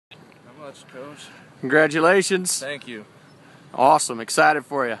much, Coach. Congratulations. Thank you. Awesome. Excited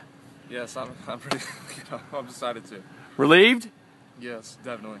for you. Yes, I'm pretty. I'm excited too. Relieved? Yes,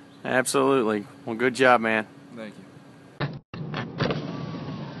 definitely. Absolutely. Well, good job, man. Thank you.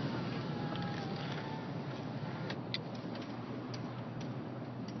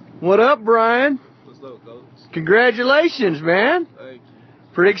 What up, Brian? What's up, Coach? Congratulations, man. Thank you.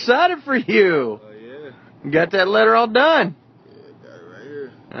 Pretty excited for you. Oh, yeah. You got that letter all done? Yeah, got it right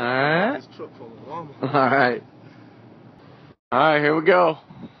here. All right. This truck from my mama. All right. All right, here we go.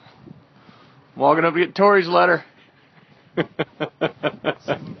 Walking up to get Tori's letter.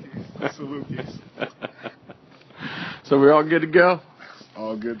 Salute keys. So we're all good to go?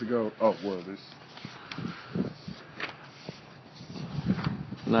 All good to go. Oh, well, this.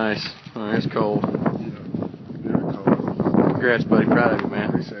 Nice. All right, it's cold. Yeah, very cold. Congrats, buddy. Proud of you, man.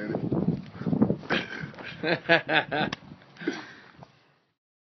 Appreciate it.